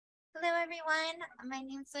Hello, everyone. My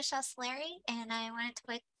name is Michelle Celleri, and I wanted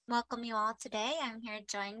to welcome you all today. I'm here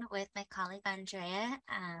joined with my colleague Andrea.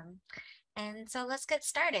 And so let's get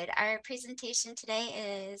started. Our presentation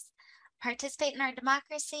today is Participate in Our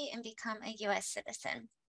Democracy and Become a U.S. Citizen.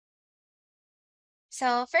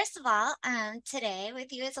 So first of all, today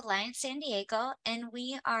with you is Alliance San Diego, and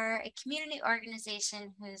we are a community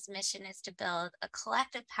organization whose mission is to build a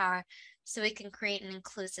collective power so we can create an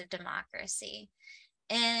inclusive democracy.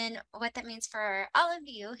 And what that means for all of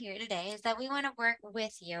you here today is that we want to work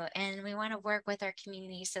with you and we want to work with our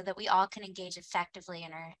community so that we all can engage effectively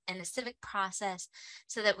in the civic process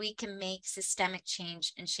so that we can make systemic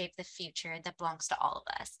change and shape the future that belongs to all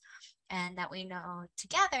of us. And that we know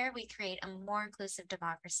together we create a more inclusive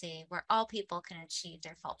democracy where all people can achieve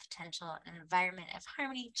their full potential in an environment of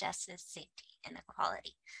harmony, justice, safety, and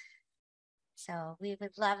equality. So we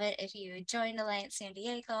would love it if you join Alliance San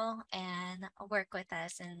Diego and work with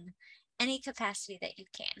us in any capacity that you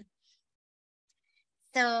can.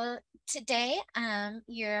 So today,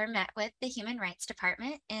 you're met with the Human Rights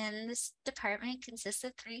Department, and this department consists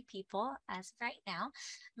of 3 people as of right now.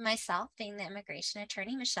 Myself, being the immigration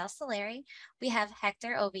attorney, Michelle Celleri. We have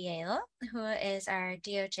Hector Oviedo, who is our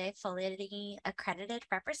DOJ fully accredited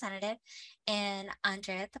representative, and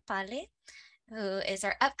Andrea Tapali, who is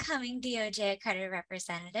our upcoming DOJ accredited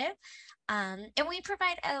representative. And we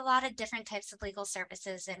provide a lot of different types of legal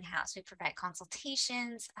services in-house. We provide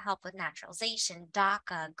consultations, help with naturalization,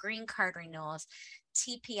 DACA, green card renewals,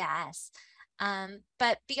 TPS.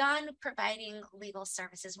 But beyond providing legal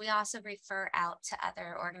services, we also refer out to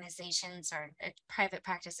other organizations or private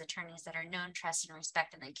practice attorneys that are known, trusted, and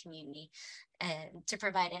respected in the community to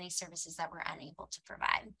provide any services that we're unable to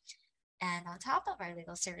provide. And on top of our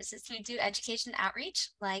legal services, we do education outreach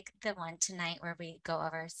like the one tonight where we go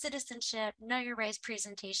over citizenship, know your rights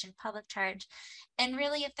presentation, public charge. And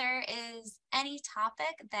really, if there is any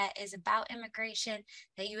topic that is about immigration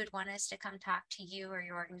that you would want us to come talk to you or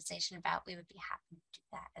your organization about, we would be happy to do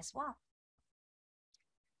that as well.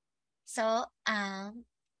 So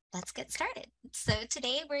let's get started. So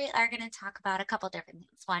today we are going to talk about a couple different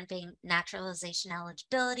things. One being naturalization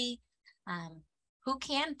eligibility, who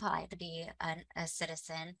can apply to be a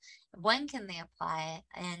citizen, when can they apply,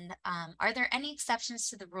 and are there any exceptions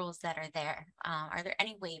to the rules that are there? Are there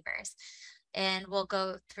any waivers? And we'll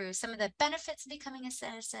go through some of the benefits of becoming a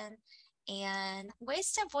citizen and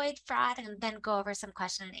ways to avoid fraud, and then go over some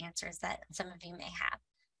question and answers that some of you may have.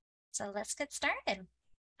 So let's get started.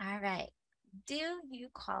 All right. Do you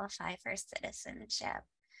qualify for citizenship?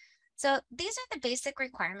 So these are the basic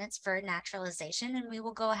requirements for naturalization, and we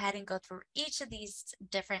will go ahead and go through each of these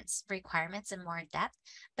different requirements in more depth,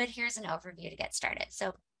 but here's an overview to get started.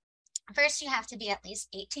 So first, you have to be at least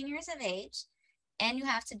 18 years of age, and you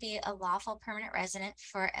have to be a lawful permanent resident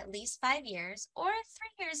for at least 5 years, or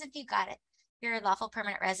 3 years if you got it, your lawful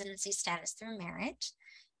permanent residency status through marriage.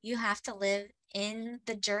 You have to live in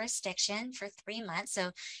the jurisdiction for 3 months. So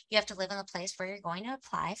you have to live in the place where you're going to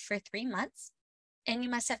apply for 3 months, and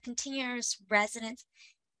you must have continuous residence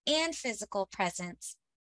and physical presence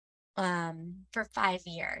for 5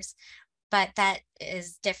 years. But that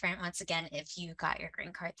is different, once again, if you got your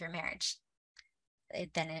green card through marriage.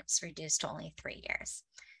 Then it's reduced to only 3 years.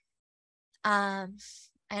 And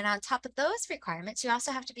on top of those requirements, you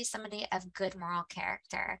also have to be somebody of good moral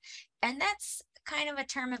character. And that's kind of a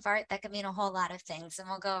term of art that can mean a whole lot of things. And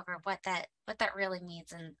we'll go over what that really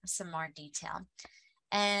means in some more detail.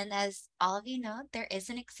 And as all of you know, there is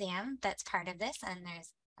an exam that's part of this, and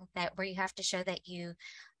there's that where you have to show that you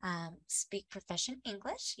speak proficient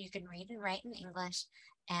English, you can read and write in English,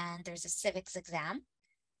 and there's a civics exam.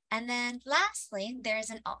 And then lastly, there's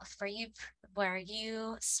an oath for you where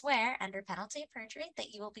you swear under penalty of perjury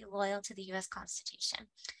that you will be loyal to the U.S. Constitution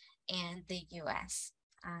and the U.S.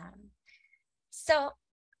 So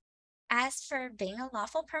as for being a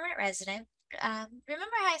lawful permanent resident,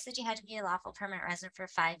 remember how I said you had to be a lawful permanent resident for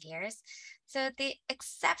 5 years? So the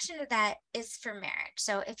exception to that is for marriage.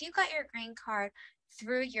 So if you got your green card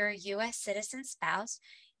through your U.S. citizen spouse,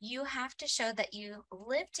 you have to show that you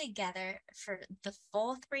lived together for the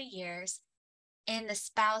full 3 years and the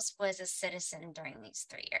spouse was a citizen during these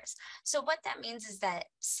 3 years. So what that means is that,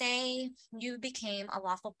 say you became a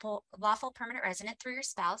lawful permanent resident through your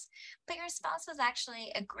spouse, but your spouse was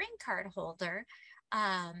actually a green card holder,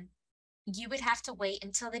 you would have to wait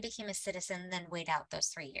until they became a citizen, then wait out those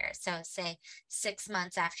 3 years. So say 6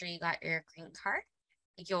 months after you got your green card,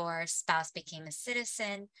 your spouse became a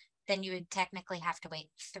citizen, then you would technically have to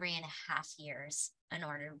wait 3.5 years in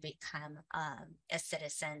order to become a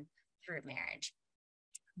citizen through marriage.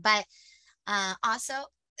 But also,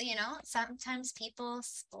 sometimes people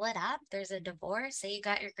split up. There's a divorce. Say you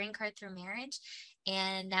got your green card through marriage,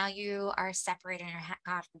 and now you are separated or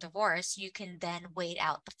got divorced. You can then wait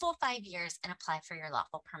out the full 5 years and apply for your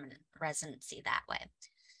lawful permanent residency that way.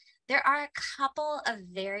 There are a couple of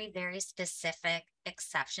very, very specific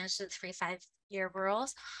exceptions to the 3 5 year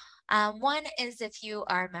rules. One is if you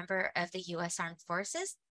are a member of the U.S. Armed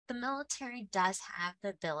Forces, the military does have the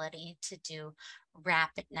ability to do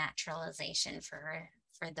rapid naturalization for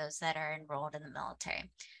those that are enrolled in the military.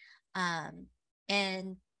 Um,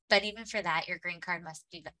 and but even for that, your green card must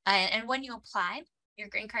be, and when you apply, your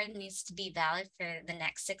green card needs to be valid for the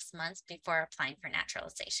next 6 months before applying for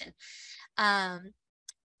naturalization. Um,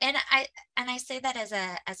 and I say that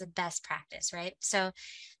as a best practice, right? So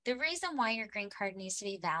the reason why your green card needs to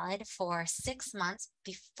be valid for 6 months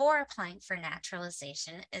before applying for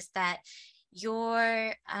naturalization is that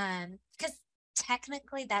your because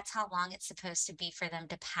technically that's how long it's supposed to be for them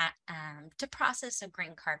to process a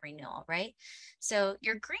green card renewal, right? So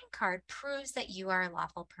your green card proves that you are a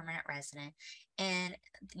lawful permanent resident, and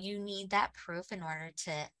you need that proof in order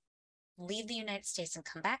to leave the United States and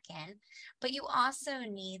come back in, but you also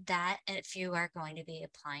need that if you are going to be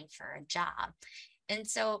applying for a job. And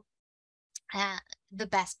so uh, the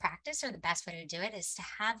best practice or the best way to do it is to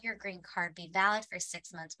have your green card be valid for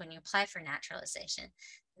 6 months when you apply for naturalization.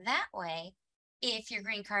 That way, if your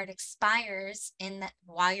green card expires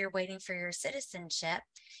while you're waiting for your citizenship,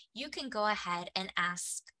 you can go ahead and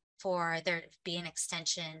ask for there to be an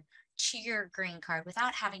extension to your green card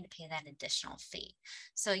without having to pay that additional fee.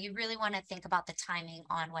 So you really want to think about the timing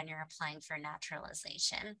on when you're applying for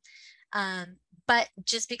naturalization. Um, but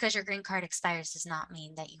just because your green card expires does not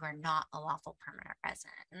mean that you are not a lawful permanent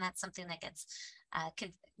resident. And that's something that gets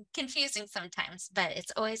confusing sometimes, but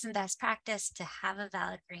it's always in best practice to have a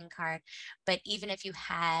valid green card. But even if you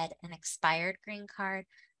had an expired green card,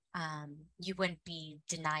 you wouldn't be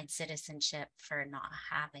denied citizenship for not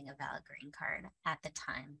having a valid green card at the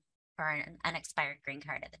time, or an unexpired green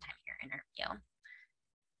card at the time of your interview.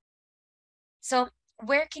 So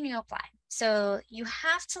where can you apply? So you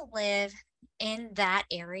have to live in that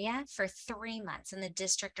area for 3 months in the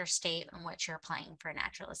district or state in which you're applying for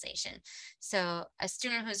naturalization. So a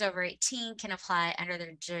student who's over 18 can apply under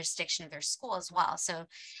the jurisdiction of their school as well. So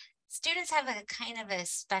students have a kind of a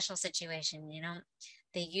special situation,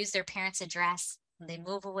 they use their parents' address, they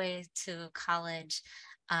move away to college.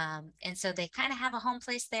 And so they kind of have a home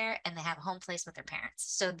place there and they have a home place with their parents.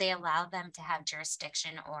 So they allow them to have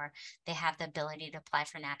jurisdiction, or they have the ability to apply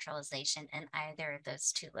for naturalization in either of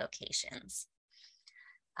those two locations.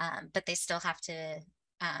 But they still have to,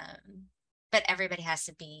 but everybody has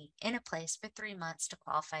to be in a place for 3 months to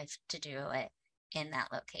qualify to do it in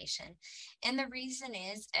that location. And the reason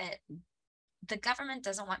is the government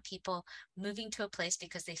doesn't want people moving to a place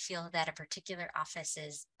because they feel that a particular office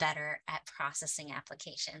is better at processing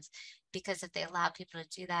applications. Because if they allow people to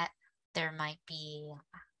do that, there might be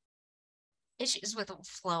issues with the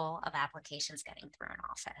flow of applications getting through an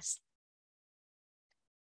office.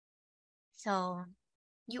 So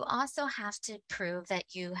you also have to prove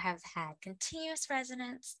that you have had continuous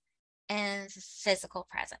residence and physical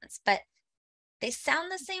presence, but they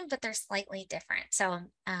sound the same, but they're slightly different. So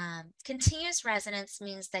continuous residence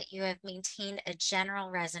means that you have maintained a general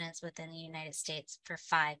residence within the United States for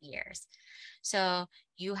 5 years. So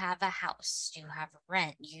you have a house, you have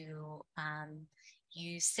rent, you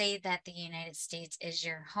say that the United States is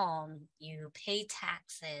your home, you pay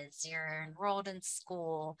taxes, you're enrolled in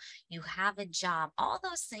school, you have a job. All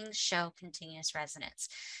those things show continuous residence.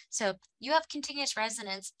 So you have continuous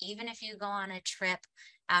residence even if you go on a trip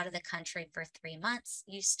out of the country for 3 months,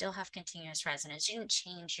 you still have continuous residence. You didn't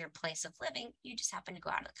change your place of living, you just happen to go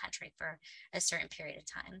out of the country for a certain period of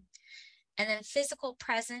time. And then physical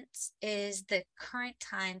presence is the current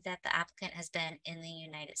time that the applicant has been in the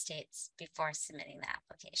United States before submitting the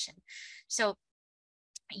application. So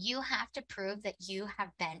you have to prove that you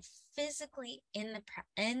have been physically in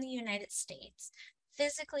the United States,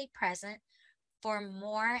 physically present for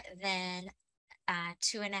more than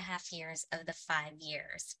 2.5 years of the 5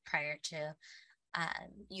 years prior to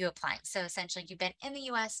you applying. So essentially, you've been in the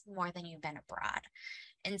U.S. more than you've been abroad.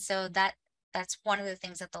 And so that's one of the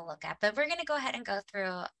things that they'll look at. But we're going to go ahead and go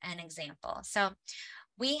through an example. So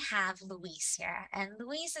we have Luis here, and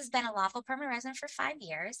Luis has been a lawful permanent resident for 5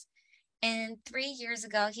 years. And 3 years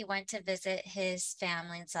ago, he went to visit his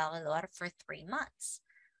family in Salvador for 3 months.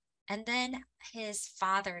 And then his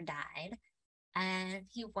father died, and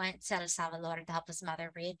he went to El Salvador to help his mother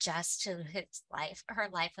readjust to her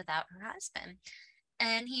life without her husband.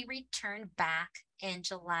 And he returned back in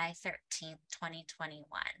July 13th, 2021.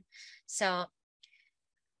 So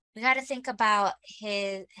we got to think about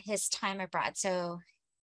his time abroad. So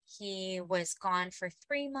he was gone for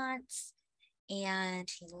 3 months and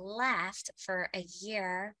he left for and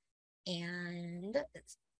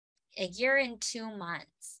a year and 2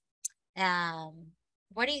 months. Um,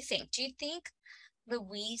 what do you think? Do you think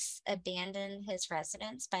Luis abandoned his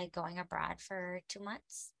residence by going abroad for 2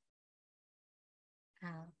 months?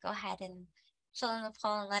 Go ahead and fill in the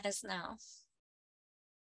poll and let us know.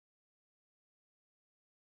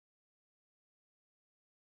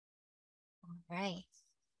 All right.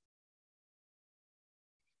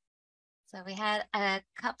 So we had a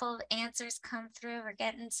couple of answers come through. We're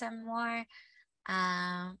getting some more.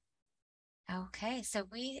 Um, okay, so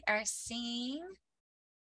we are seeing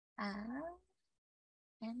uh,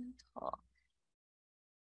 in poll.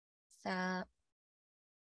 So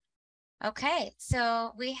okay,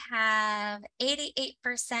 so we have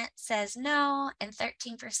 88% says no and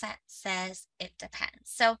 13% says it depends.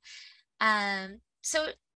 So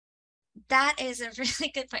that is a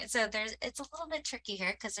really good point. So it's a little bit tricky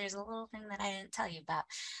here because there's a little thing that I didn't tell you about.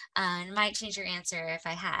 And might change your answer if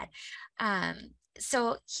I had.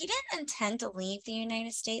 So he didn't intend to leave the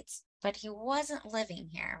United States, but he wasn't living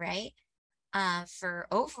here, right? For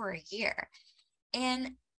over a year.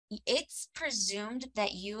 And it's presumed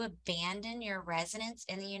that you abandon your residence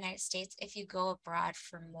in the United States if you go abroad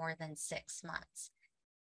for more than 6 months.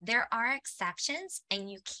 There are exceptions, and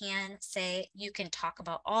you can talk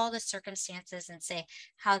about all the circumstances and say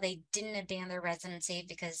how they didn't abandon their residency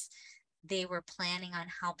because they were planning on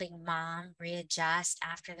helping mom readjust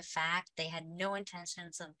after the fact. They had no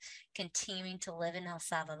intentions of continuing to live in El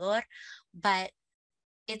Salvador, but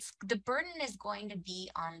it's the burden is going to be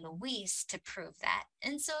on Luis to prove that.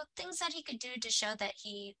 And so things that he could do to show that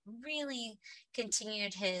he really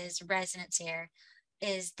continued his residence here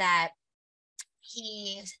is that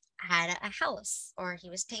he had a house or he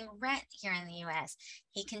was paying rent here in the US.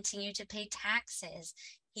 He continued to pay taxes.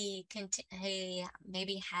 He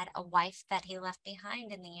maybe had a wife that he left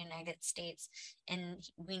behind in the United States, and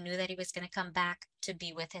we knew that he was going to come back to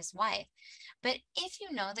be with his wife. But if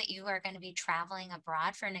you know that you are going to be traveling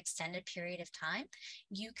abroad for an extended period of time,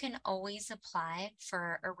 you can always apply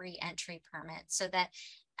for a re-entry permit so that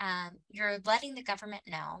you're letting the government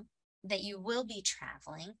know that you will be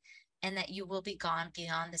traveling and that you will be gone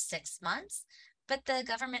beyond the 6 months. But the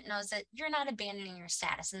government knows that you're not abandoning your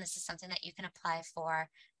status, and this is something that you can apply for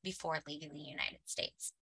before leaving the United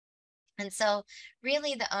States. And so,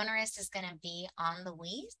 really, the onus is going to be on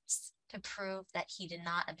Luis to prove that he did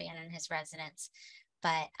not abandon his residence,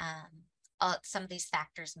 but some of these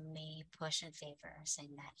factors may push in favor of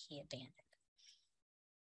saying that he abandoned it.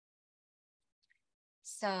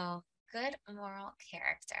 So, good moral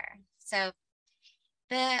character. So,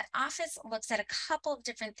 the office looks at a couple of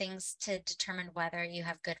different things to determine whether you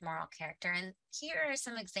have good moral character. And here are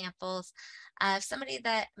some examples of somebody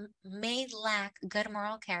that may lack good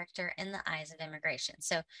moral character in the eyes of immigration.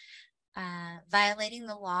 So, violating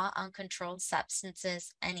the law on controlled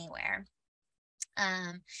substances anywhere.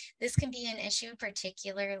 Um, this can be an issue,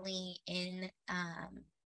 particularly in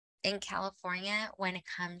California when it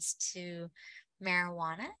comes to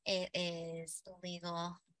marijuana. It is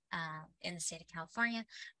legal in the state of California,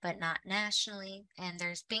 but not nationally. And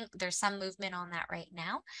there's some movement on that right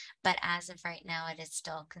now, but as of right now, it is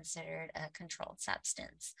still considered a controlled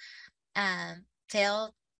substance.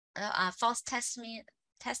 Failed false testimony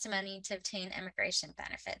to obtain immigration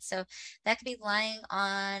benefits. So that could be lying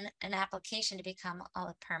on an application to become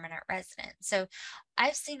a permanent resident. So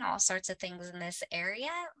I've seen all sorts of things in this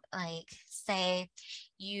area, like say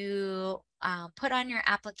you put on your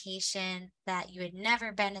application that you had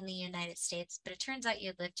never been in the United States, but it turns out you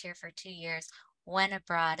had lived here for 2 years, went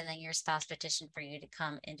abroad, and then your spouse petitioned for you to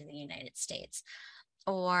come into the United States.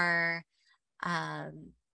 Or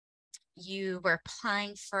um, you were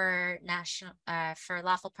applying for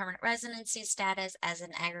lawful permanent residency status as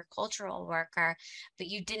an agricultural worker, but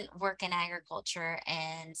you didn't work in agriculture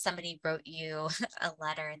and somebody wrote you a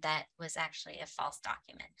letter that was actually a false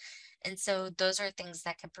document. And so those are things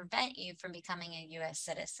that could prevent you from becoming a US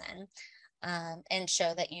citizen, and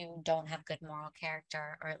show that you don't have good moral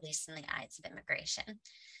character, or at least in the eyes of immigration.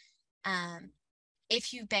 Um,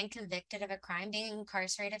 if you've been convicted of a crime, being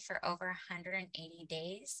incarcerated for over 180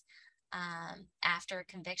 days after a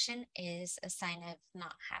conviction is a sign of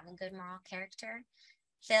not having good moral character.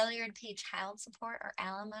 Failure to pay child support or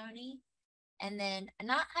alimony, and then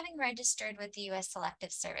not having registered with the U.S.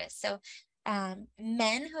 Selective Service. So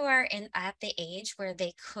Men who are at the age where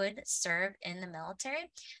they could serve in the military,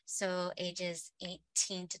 so ages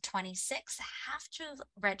 18 to 26, have to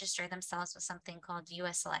register themselves with something called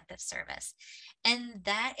U.S. Selective Service. And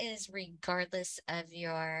that is regardless of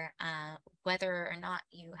your whether or not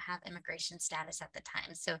you have immigration status at the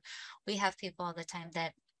time. So we have people all the time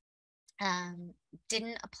that um,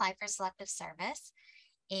 didn't apply for selective service,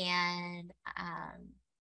 and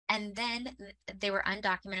then they were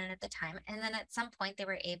undocumented at the time, and then at some point they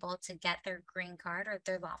were able to get their green card or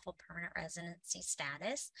their lawful permanent residency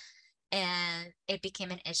status, and it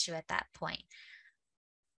became an issue at that point.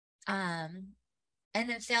 um and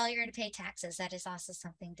then failure to pay taxes, that is also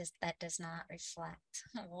something that does not reflect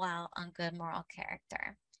well on good moral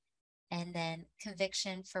character. And then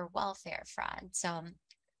conviction for welfare fraud. So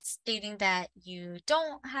stating that you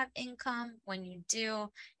don't have income when you do,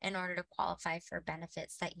 in order to qualify for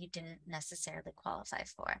benefits that you didn't necessarily qualify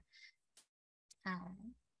for.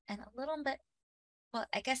 And a little bit, well,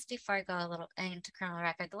 I guess before I go a little into criminal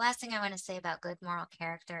record, the last thing I want to say about good moral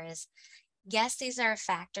character is, yes, these are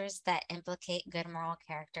factors that implicate good moral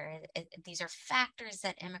character. These are factors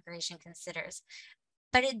that immigration considers,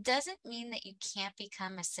 but it doesn't mean that you can't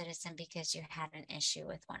become a citizen because you had an issue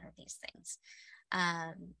with one of these things.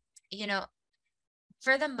 Um, you know,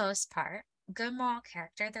 for the most part, good moral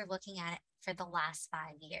character, they're looking at it for the last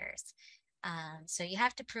 5 years. So you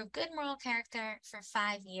have to prove good moral character for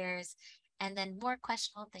 5 years, and then more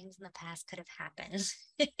questionable things in the past could have happened.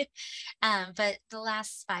 But the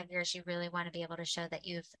last 5 years, you really want to be able to show that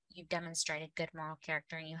you've demonstrated good moral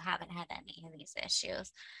character and you haven't had any of these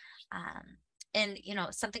issues. Um, and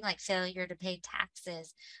something like failure to pay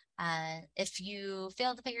taxes. If you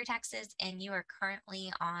fail to pay your taxes and you are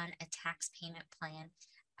currently on a tax payment plan,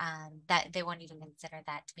 that they won't even consider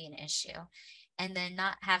that to be an issue. And then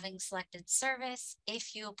not having selected service,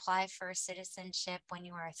 if you apply for citizenship when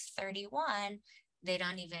you are 31, they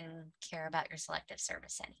don't even care about your selective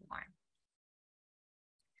service anymore.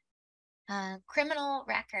 Criminal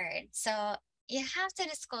record. So you have to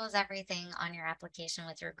disclose everything on your application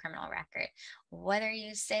with your criminal record. Whether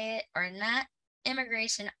you say it or not,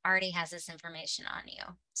 immigration already has this information on you.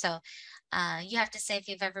 So you have to say if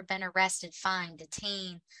you've ever been arrested, fined,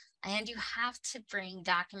 detained, and you have to bring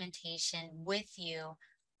documentation with you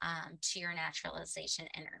to your naturalization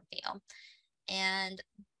interview. And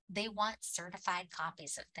they want certified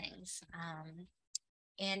copies of things.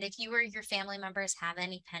 And if you or your family members have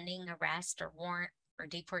any pending arrest or warrant or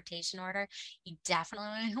deportation order, you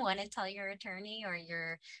definitely want to tell your attorney or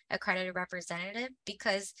your accredited representative,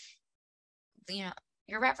 because you know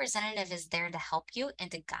your representative is there to help you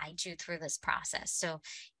and to guide you through this process. So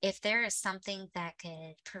if there is something that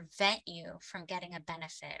could prevent you from getting a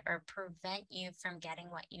benefit or prevent you from getting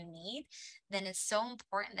what you need, then it's so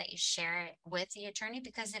important that you share it with the attorney,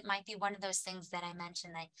 because it might be one of those things that I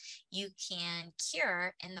mentioned that you can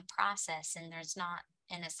cure in the process, and it's not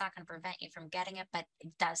going to prevent you from getting it, but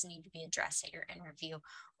it does need to be addressed at your interview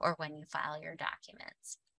or when you file your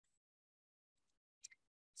documents.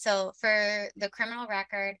 So for the criminal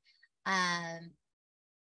record, um,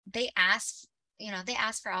 they ask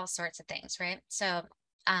for all sorts of things, right? So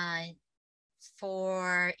uh,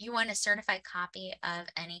 for you want a certified copy of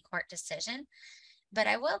any court decision, but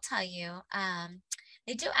I will tell you,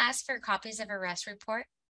 they do ask for copies of arrest report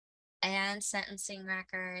and sentencing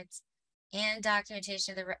records and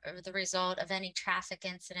documentation of the result of any traffic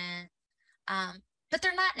incident, um, but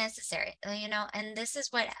they're not necessary, and this is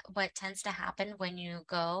what tends to happen when you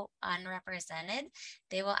go unrepresented.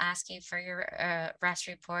 They will ask you for your arrest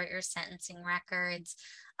report, your sentencing records.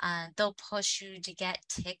 They'll push you to get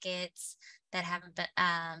tickets that haven't been.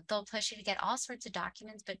 They'll push you to get all sorts of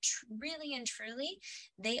documents, but really and truly,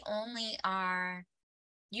 they only are.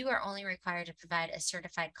 You are only required to provide a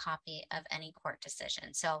certified copy of any court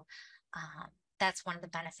decision. So um, that's one of the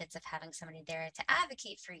benefits of having somebody there to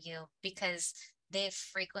advocate for you, because they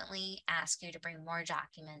frequently ask you to bring more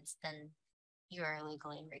documents than you are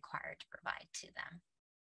legally required to provide to them.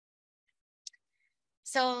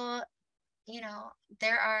 So,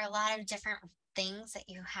 there are a lot of different things that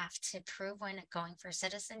you have to prove when going for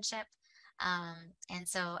citizenship. And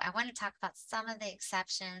so I want to talk about some of the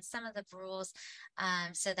exceptions, some of the rules,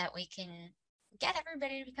 so that we can get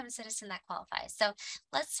everybody to become a citizen that qualifies. So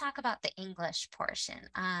let's talk about the English portion.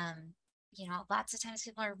 Lots of times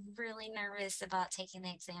people are really nervous about taking the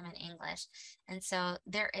exam in English. And so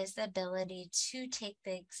there is the ability to take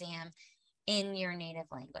the exam in your native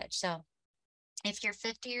language. So if you're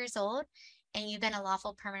 50 years old and you've been a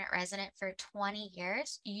lawful permanent resident for 20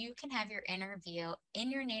 years, you can have your interview in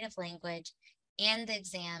your native language and the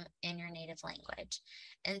exam in your native language.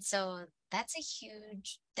 And so that's a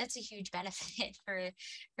huge benefit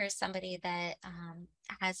for somebody that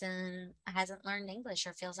hasn't learned English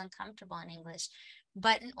or feels uncomfortable in English.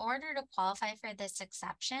 But in order to qualify for this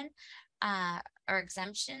exception uh, or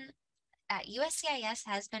exemption, USCIS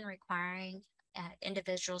has been requiring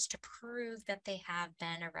individuals to prove that they have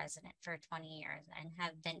been a resident for 20 years and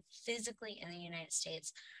have been physically in the United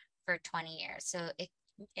States for 20 years. So it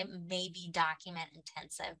may be document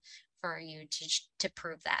intensive for you to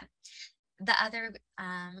prove that. The other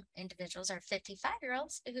individuals are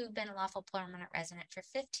 55-year-olds who've been a lawful permanent resident for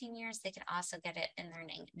 15 years. They can also get it in their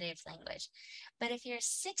native language. But if you're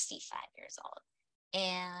 65 years old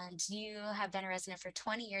and you have been a resident for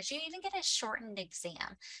 20 years, you even get a shortened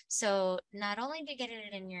exam. So not only do you get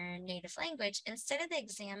it in your native language, instead of the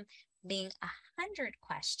exam being 100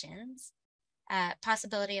 questions,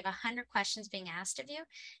 possibility of 100 questions being asked of you,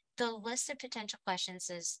 the list of potential questions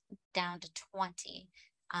is down to 20.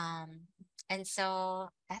 Um, and so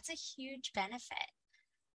that's a huge benefit.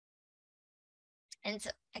 And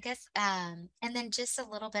so I guess, and then just a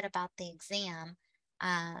little bit about the exam.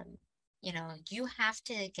 Um, you have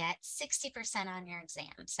to get 60% on your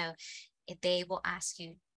exam. So if they will ask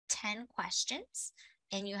you 10 questions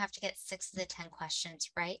and you have to get 6 of the 10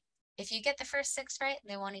 questions right. If you get the first 6 right,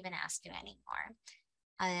 they won't even ask you anymore.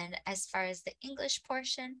 And as far as the English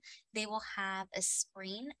portion, they will have a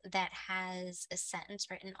screen that has a sentence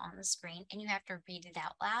written on the screen, and you have to read it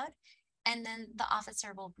out loud. And then the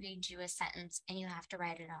officer will read you a sentence, and you have to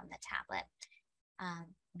write it on the tablet.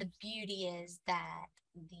 The beauty is that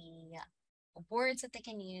the words that they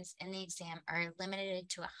can use in the exam are limited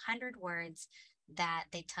to 100 words that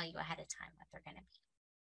they tell you ahead of time what they're going to be.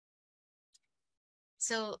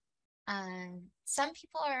 So some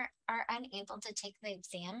people are unable to take the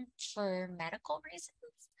exam for medical reasons.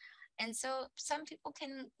 And so some people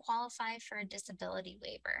can qualify for a disability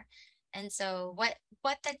waiver. And so what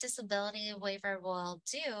that disability waiver will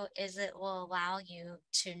do is it will allow you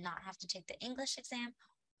to not have to take the English exam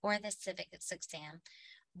or the civics exam.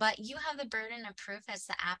 But you have the burden of proof as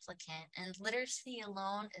the applicant, and literacy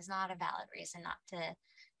alone is not a valid reason not to,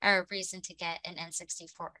 or a reason to get an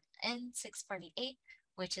N64, N648,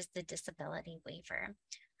 which is the disability waiver.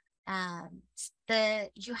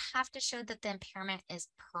 You have to show that the impairment is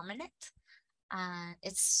permanent.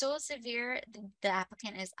 It's so severe, the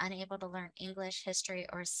applicant is unable to learn English, history,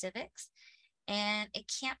 or civics, and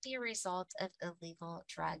it can't be a result of illegal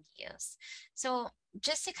drug use. So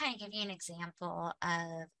just to kind of give you an example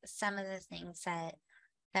of some of the things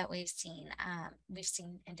that we've seen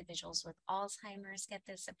individuals with Alzheimer's get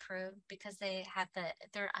this approved because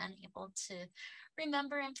they're unable to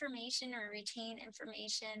remember information or retain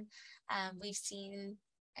information. We've seen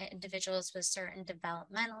individuals with certain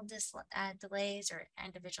developmental delays, or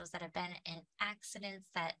individuals that have been in accidents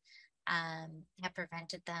that have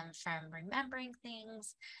prevented them from remembering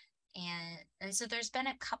things. And so there's been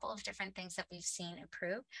a couple of different things that we've seen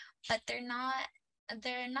improve, but they're not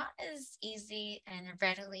as easy and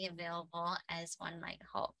readily available as one might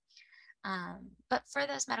hope. But for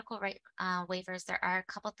those medical waivers, there are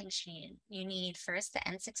a couple things you need. You need first the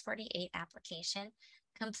N648 application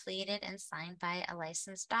completed and signed by a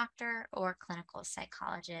licensed doctor or clinical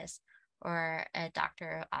psychologist or a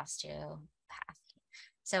doctor of osteopathy.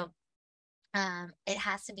 So it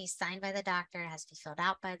has to be signed by the doctor, it has to be filled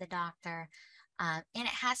out by the doctor, and it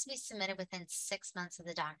has to be submitted within 6 months of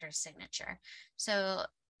the doctor's signature. So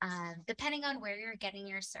depending on where you're getting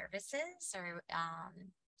your services, or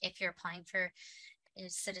if you're applying for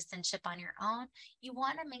citizenship on your own, you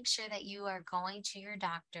want to make sure that you are going to your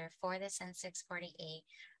doctor for this N648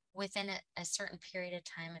 within a certain period of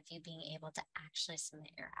time of you being able to actually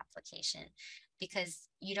submit your application, because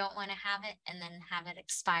you don't want to have it and then have it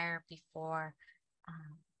expire before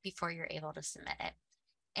you're able to submit it.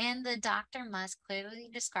 And the doctor must clearly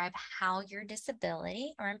describe how your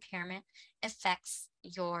disability or impairment affects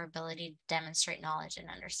your ability to demonstrate knowledge and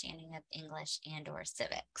understanding of English and or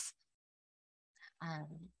civics.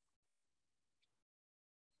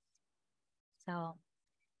 So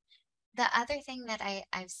the other thing that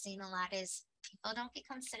I've seen a lot is people don't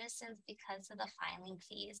become citizens because of the filing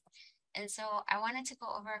fees. And so I wanted to go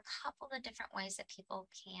over a couple of different ways that people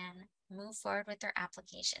can move forward with their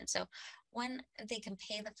application. So one, they can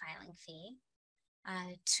pay the filing fee.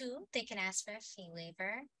 Two, they can ask for a fee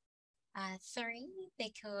waiver. Three, they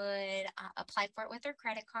could apply for it with their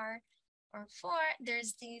credit card. Or four,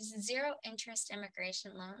 there's these zero interest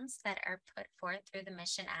immigration loans that are put forth through the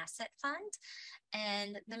Mission Asset Fund.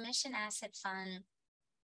 And the Mission Asset Fund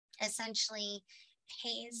essentially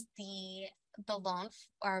pays the the loan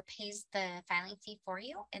or pays the filing fee for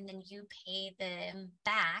you, and then you pay them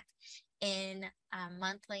back in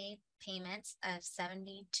monthly payments of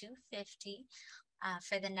 72.50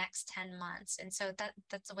 for the next 10 months. And so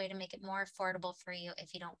that's a way to make it more affordable for you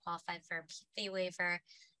if you don't qualify for a fee waiver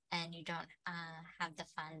and you don't have the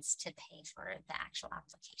funds to pay for the actual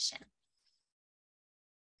application.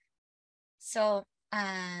 So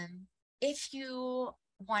if you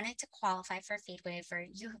wanted to qualify for a fee waiver,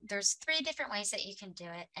 there's 3 different ways that you can do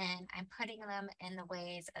it, and I'm putting them in the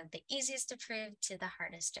ways of the easiest to prove to the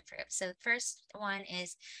hardest to prove. So the first one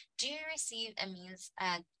is, do you receive a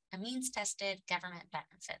means tested government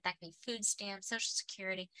benefit? That could be food stamps, Social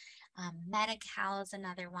Security, Medi-Cal is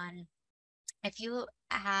another one. If you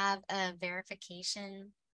have a benefit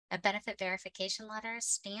verification letter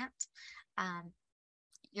stamped, um,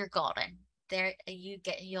 you're golden. There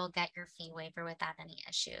you'll get your fee waiver without any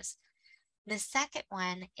issues. The second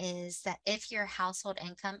one is that if your household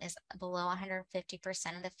income is below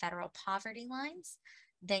 150% of the federal poverty lines,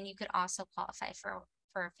 then you could also qualify for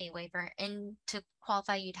a fee waiver. And to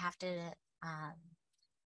qualify, um,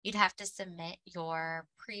 you'd have to submit your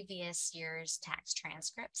previous year's tax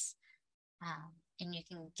transcripts, and you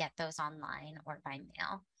can get those online or by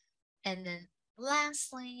mail. And then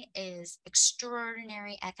lastly is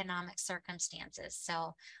extraordinary economic circumstances.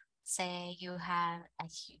 So say you have a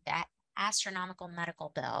astronomical medical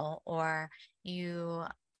bill, or you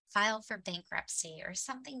file for bankruptcy, or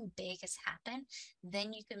something big has happened,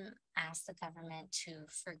 then you can ask the government to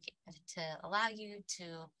allow you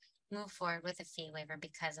to move forward with a fee waiver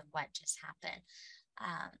because of what just happened.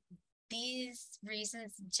 Um, these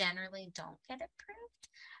reasons generally don't get approved.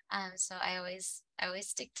 So I always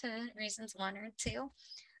stick to reasons 1 or 2.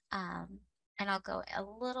 Um, and I'll go a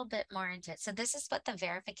little bit more into it. So this is what the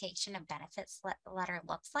verification of benefits letter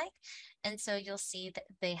looks like. And so you'll see that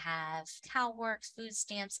they have CalWORKs, food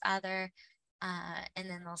stamps, other, and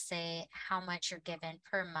then they'll say how much you're given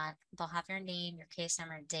per month. They'll have your name, your case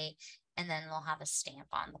number, date, and then they'll have a stamp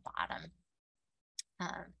on the bottom.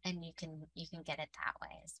 And you can get it that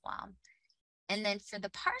way as well. And then for the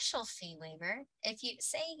partial fee waiver, if you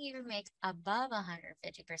say you make above 150%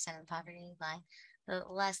 of the poverty line, but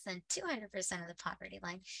less than 200% of the poverty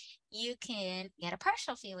line, you can get a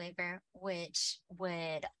partial fee waiver, which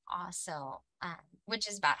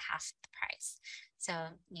is about half the price. So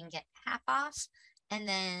you can get half off, and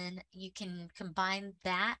then you can combine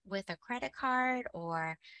that with a credit card,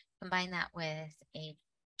 or combine that with a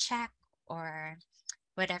check, or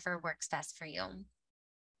whatever works best for you.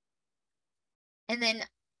 And then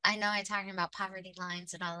I know I'm talking about poverty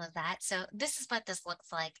lines and all of that. So this is what this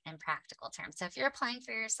looks like in practical terms. So if you're applying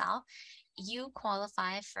for yourself, you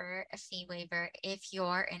qualify for a fee waiver if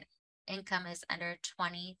your income is under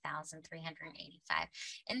 20,385.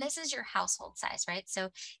 And this is your household size, right? So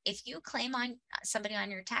if you claim on somebody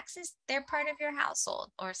on your taxes, they're part of your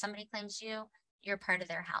household, or somebody claims you, you're part of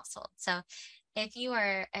their household. So if you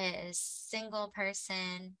are a single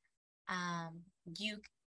person, um, you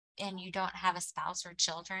and you don't have a spouse or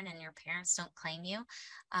children, and your parents don't claim you,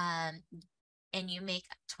 um, and you make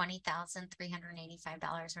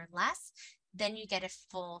 $20,385 or less, then you get a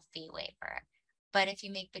full fee waiver. But if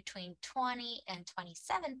you make between 20 and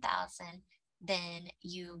 27,000, then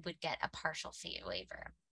you would get a partial fee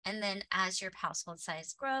waiver. And then as your household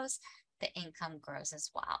size grows, the income grows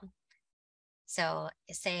as well. So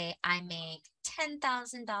say I make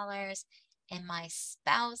 $10,000 and my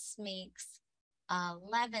spouse makes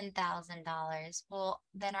 $11,000. Well,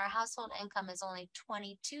 then our household income is only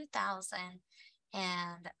 22,000,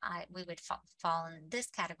 and we would fall in this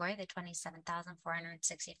category, the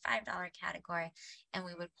 $27,465 category, and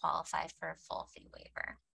we would qualify for a full fee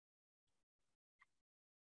waiver.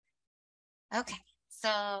 Okay.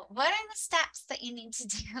 So what are the steps that you need to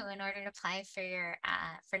do in order to apply for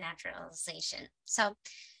naturalization? So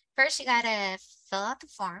first, you got to fill out the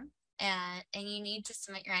form, and you need to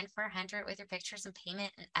submit your N-400 with your pictures and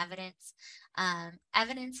payment and evidence.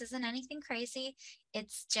 Evidence isn't anything crazy.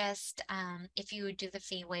 It's just if you do the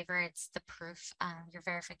fee waiver, it's the proof, your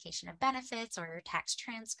verification of benefits or your tax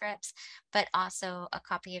transcripts, but also a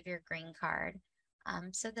copy of your green card,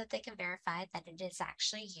 so that they can verify that it is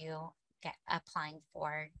actually you applying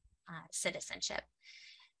for citizenship.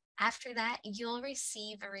 After that, you'll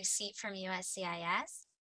receive a receipt from USCIS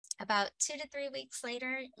about 2 to 3 weeks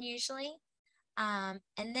later, usually. And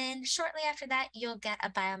then shortly after that, you'll get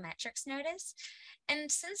a biometrics notice.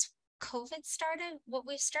 And since COVID started, what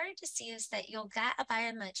we've started to see is that you'll get a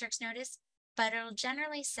biometrics notice, but it'll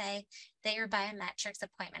generally say that your biometrics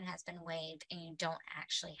appointment has been waived and you don't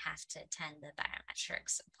actually have to attend the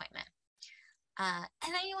biometrics appointment.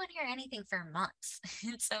 And then you won't hear anything for months.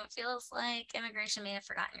 And so it feels like immigration may have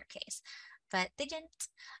forgotten your case, but they didn't.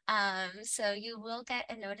 So you will get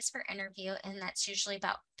a notice for interview, and that's usually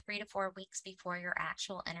about 3 to 4 weeks before your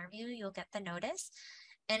actual interview. You'll get the notice.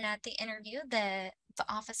 And at the interview, the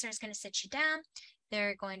officer is going to sit you down.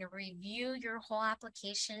 They're going to review your whole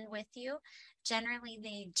application with you. Generally,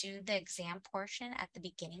 they do the exam portion at the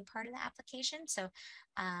beginning part of the application. So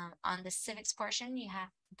on the civics portion,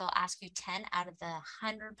 they'll ask you 10 out of the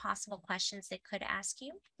 100 possible questions they could ask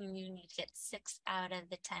you. And you need to get 6 out of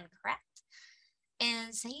the 10 correct.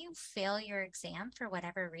 And say you fail your exam for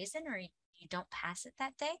whatever reason, or you don't pass it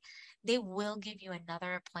that day, they will give you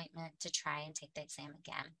another appointment to try and take the exam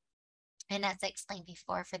again. And as I explained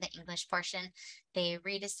before, for the English portion, they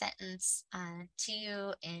read a sentence to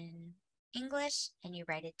you in English and you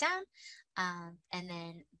write it down. And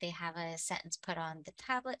then they have a sentence put on the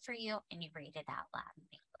tablet for you and you read it out loud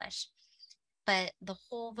in English. But the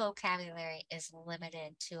whole vocabulary is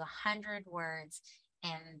limited to 100 words,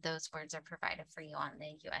 and those words are provided for you on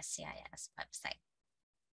the USCIS website.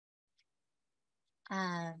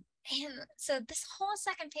 And so this whole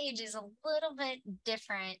second page is a little bit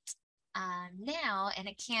different now, and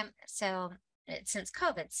it can't, so since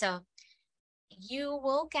COVID. So you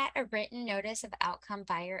will get a written notice of outcome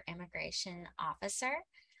by your immigration officer,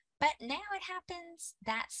 but now it happens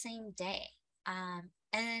that same day.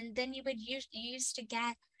 And then you used to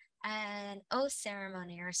get an oath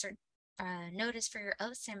ceremony or a certain notice for your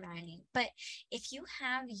oath ceremony. But if you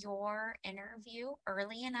have your interview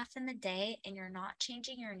early enough in the day and you're not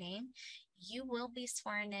changing your name, you will be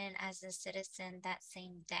sworn in as a citizen that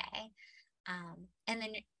same day. And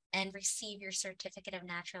then and receive your certificate of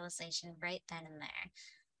naturalization right then and there.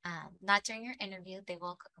 Not during your interview. They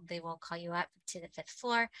will call you up to the 5th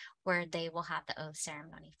floor where they will have the oath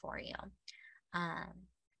ceremony for you.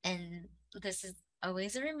 And this is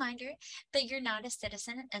always a reminder that you're not a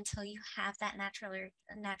citizen until you have that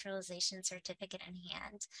naturalization certificate in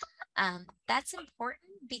hand. That's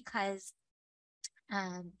important because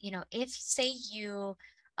if say you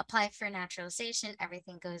apply for naturalization,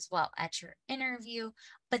 everything goes well at your interview,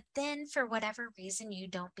 but then for whatever reason you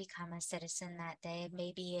don't become a citizen that day.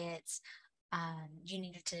 Maybe it's you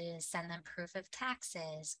needed to send them proof of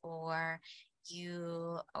taxes, or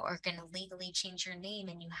you are going to legally change your name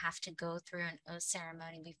and you have to go through an oath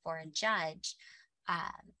ceremony before a judge,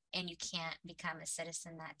 and you can't become a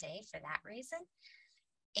citizen that day for that reason.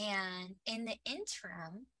 And in the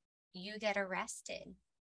interim, you get arrested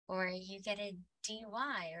or you get a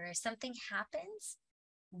DUI or something happens,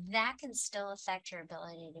 that can still affect your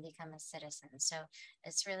ability to become a citizen. So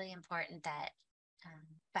it's really important that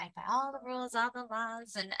abide by all the rules, all the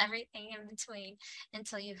laws, and everything in between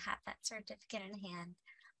until you have that certificate in hand.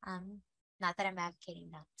 Um, Not that I'm advocating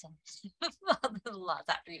not to follow the laws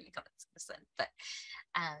after you become a citizen, but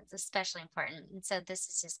it's especially important. And so this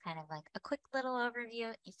is just kind of like a quick little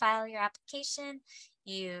overview. You file your application,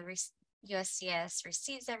 USCIS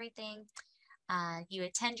receives everything. You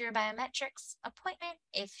attend your biometrics appointment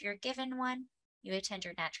if you're given one. You attend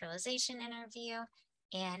your naturalization interview,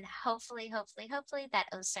 and hopefully that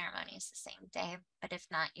oath ceremony is the same day. But if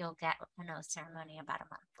not, you'll get an oath ceremony about a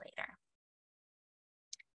month later.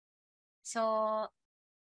 So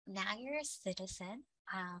now you're a citizen.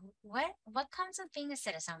 What comes with being a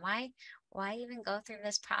citizen? Why even go through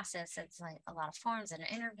this process? It's like a lot of forms and an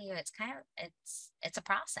interview. It's a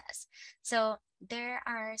process. So there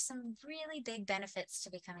are some really big benefits to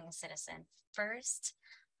becoming a citizen. First,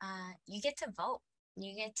 you get to vote.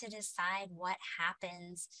 You get to decide what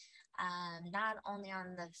happens, not only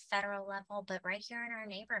on the federal level, but right here in our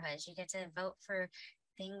neighborhoods. You get to vote for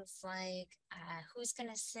things like who's going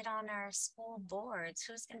to sit on our school boards,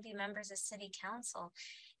 who's going to be members of city council.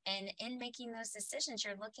 And in making those decisions,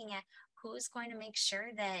 you're looking at who's going to make sure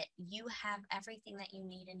that you have everything that you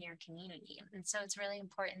need in your community. And so it's really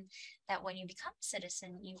important that when you become a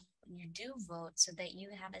citizen, you do vote so that you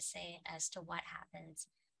have a say as to what happens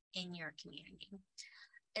in your community.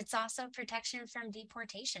 It's also protection from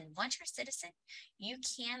deportation. Once you're a citizen, you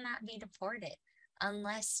cannot be deported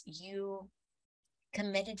unless you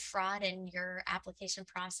committed fraud in your application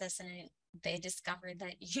process and they discovered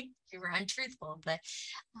that you were untruthful, but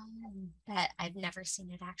that I've never seen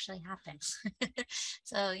it actually happen.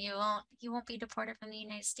 So you won't be deported from the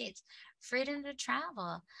United States. Freedom to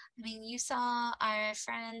travel. I mean, you saw our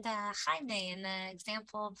friend Jaime in the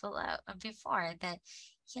example before that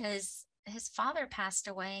his father passed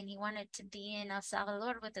away and he wanted to be in El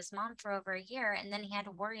Salvador with his mom for over a year, and then he had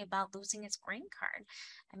to worry about losing his green card.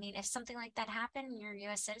 I mean, if something like that happened, you're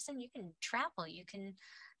a US citizen, you can travel, you can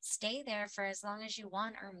stay there for as long as you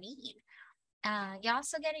want or need. You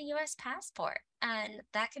also get a US passport, and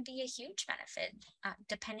that could be a huge benefit.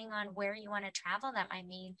 Depending on where you want to travel, that might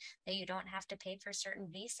mean that you don't have to pay for certain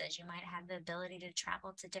visas. You might have the ability to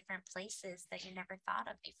travel to different places that you never thought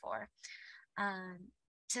of before. Um,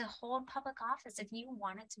 to hold public office, if you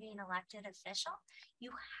wanted to be an elected official,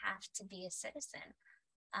 you have to be a citizen.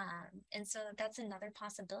 And so that's another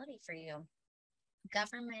possibility for you.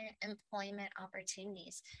 Government employment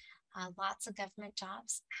opportunities. Lots of government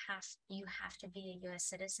jobs you have to be a U.S.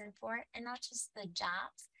 citizen for it, and not just the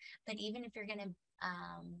jobs, but even if you're going to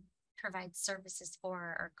provide services for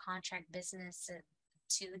or contract business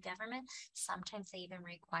to the government, sometimes they even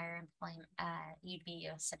require employment you to be a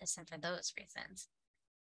U.S. citizen for those reasons.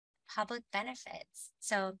 Public benefits.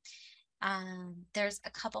 So there's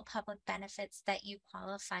a couple public benefits that you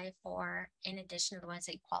qualify for in addition to the ones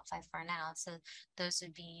that you qualify for now. So those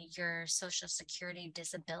would be your Social Security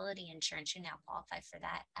disability insurance. You now qualify for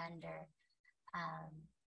that under um,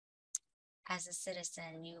 as a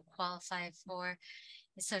citizen. You qualify for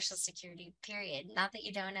the Social Security period. Not that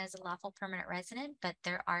you don't as a lawful permanent resident, but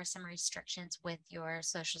there are some restrictions with your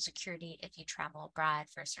Social Security if you travel abroad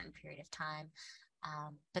for a certain period of time.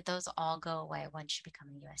 But those all go away once you become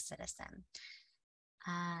a U.S. citizen.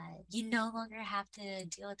 You no longer have to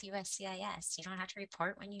deal with USCIS. You don't have to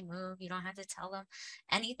report when you move. You don't have to tell them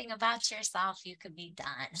anything about yourself. You could be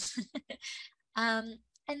done. um,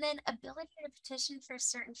 and then ability to petition for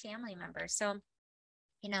certain family members. So,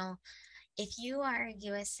 you know, if you are a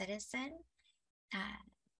U.S. citizen, uh,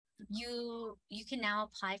 you can now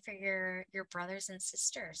apply for your brothers and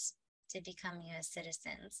sisters to become U.S.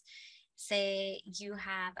 citizens. Say you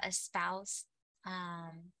have a spouse,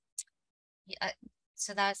 um, uh,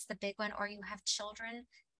 so that's the big one. Or you have children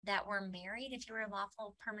that were married. If you were a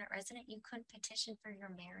lawful permanent resident, you could petition for your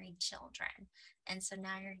married children. And so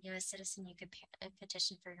now you're a U.S. citizen, you could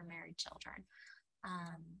petition for your married children.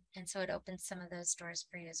 And so it opens some of those doors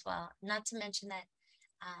for you as well. Not to mention that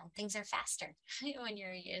things are faster when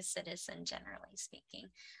you're a U.S. citizen, generally speaking.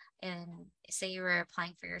 And say you were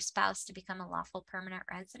applying for your spouse to become a lawful permanent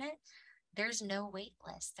resident, there's no wait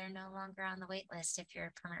list. They're no longer on the wait list if you're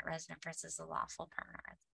a permanent resident versus a lawful permanent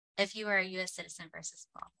resident. If you are a U.S. citizen versus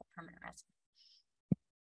a lawful permanent resident.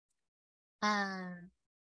 Um,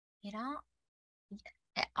 you know,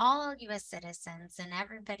 all U.S. citizens and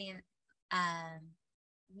everybody, um,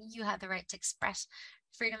 you have the right to express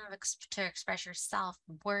freedom to express yourself,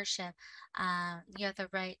 worship. You have the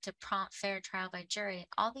right to prompt fair trial by jury.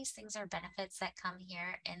 All these things are benefits that come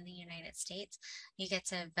here in the United States. You get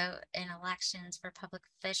to vote in elections for public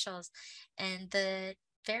officials, and the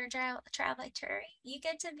fair trial by jury, you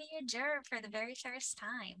get to be a juror for the very first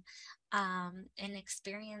time, and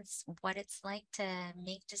experience what it's like to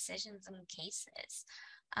make decisions in cases.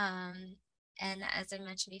 Um, and as I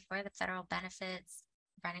mentioned before, the federal benefits,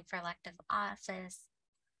 running for elective office.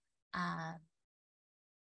 Um,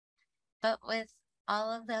 but with all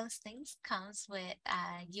of those things comes with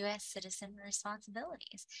U.S. citizen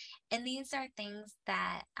responsibilities, and these are things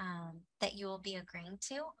that that you will be agreeing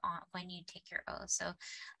to when you take your oath. So,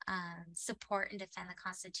 support and defend the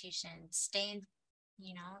Constitution. It's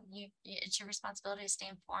your responsibility to stay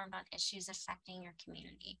informed on issues affecting your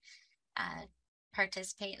community. Uh,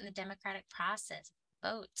 Participate in the democratic process.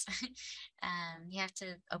 Vote. You have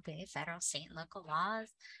to obey federal, state, and local laws,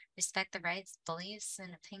 respect the rights, beliefs,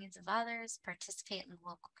 and opinions of others, participate in the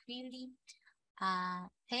local community,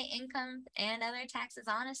 pay income and other taxes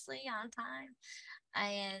honestly on time,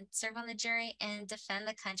 and serve on the jury and defend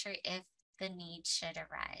the country if the need should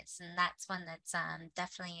arise. And that's one that's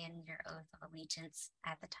definitely in your oath of allegiance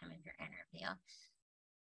at the time of your interview.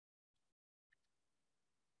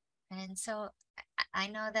 And so I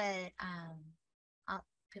know that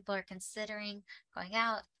people are considering going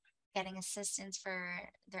out, getting assistance for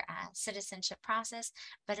their citizenship process,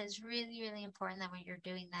 but it's really, really important that when you're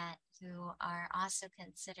doing that, you are also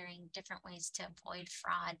considering different ways to avoid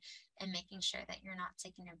fraud and making sure that you're not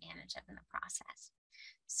taken advantage of in the process.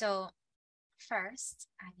 So first,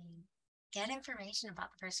 get information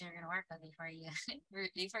about the person you're going to work with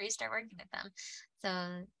before you start working with them.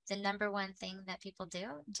 So the number one thing that people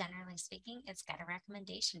do, generally speaking, is get a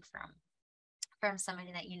recommendation from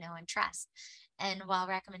somebody that you know and trust. And while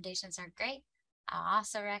recommendations are great, I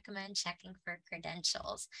also recommend checking for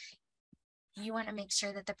credentials. You want to make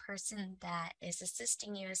sure that the person that is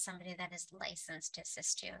assisting you is somebody that is licensed to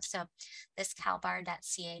assist you. So this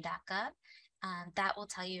calbar.ca.gov, that will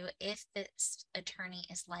tell you if this attorney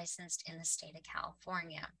is licensed in the state of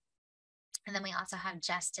California. And then we also have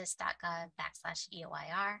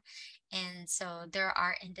justice.gov/EOIR. And so there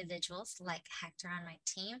are individuals like Hector on my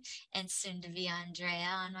team and soon to be Andrea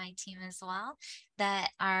on my team as well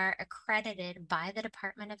that are accredited by the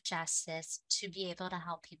Department of Justice to be able to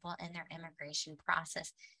help people in their immigration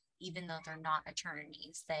process. Even though they're not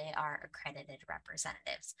attorneys, they are accredited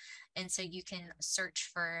representatives. And so you can search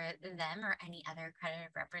for them or any other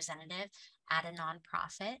accredited representative at a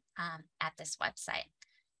nonprofit at this website.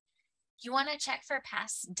 You want to check for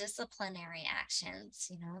past disciplinary actions.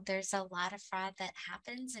 You know, there's a lot of fraud that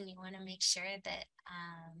happens, and you want to make sure that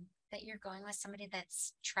that you're going with somebody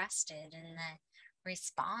that's trusted and that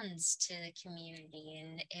responds to the community.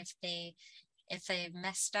 And if they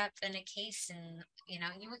messed up in a case, and you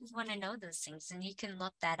want to know those things, and you can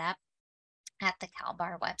look that up at the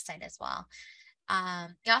CalBAR website as well.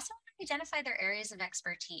 You also want to identify their areas of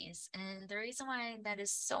expertise. And the reason why that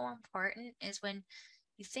is so important is when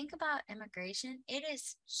you think about immigration, it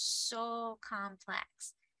is so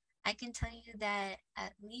complex. I can tell you that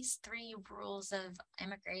at least three rules of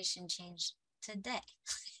immigration changed today.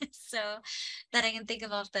 So that I can think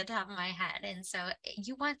of off the top of my head. And so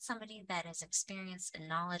you want somebody that is experienced and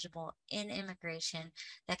knowledgeable in immigration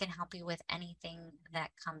that can help you with anything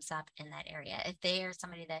that comes up in that area. If they are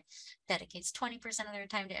somebody that dedicates 20% of their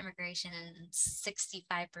time to immigration and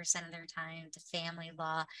 65% of their time to family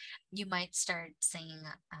law, you might start saying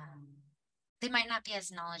they might not be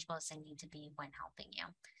as knowledgeable as they need to be when helping you.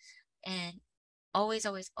 And always,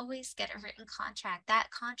 always, always get a written contract.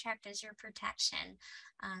 That contract is your protection.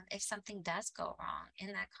 If something does go wrong in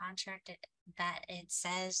that contract, that it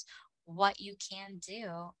says what you can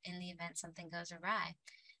do in the event something goes awry.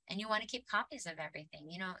 And you want to keep copies of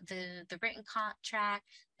everything. You know, the written contract,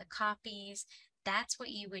 the copies, that's what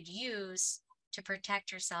you would use to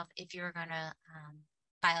protect yourself if you're going to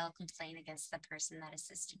file a complaint against the person that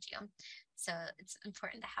assisted you. So it's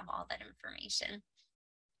important to have all that information.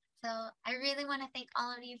 So I really want to thank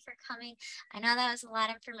all of you for coming. I know that was a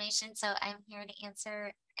lot of information, so I'm here to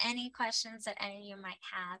answer any questions that any of you might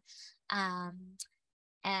have. Um,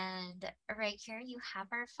 and right here, you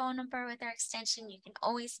have our phone number with our extension. You can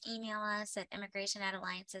always email us at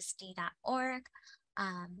immigration@alliancesd.org.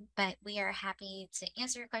 But we are happy to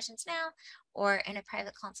answer your questions now or in a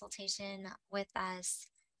private consultation with us.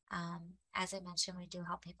 As I mentioned, we do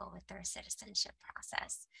help people with their citizenship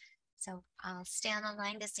process. So I'll stay on the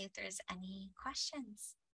line to see if there's any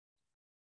questions.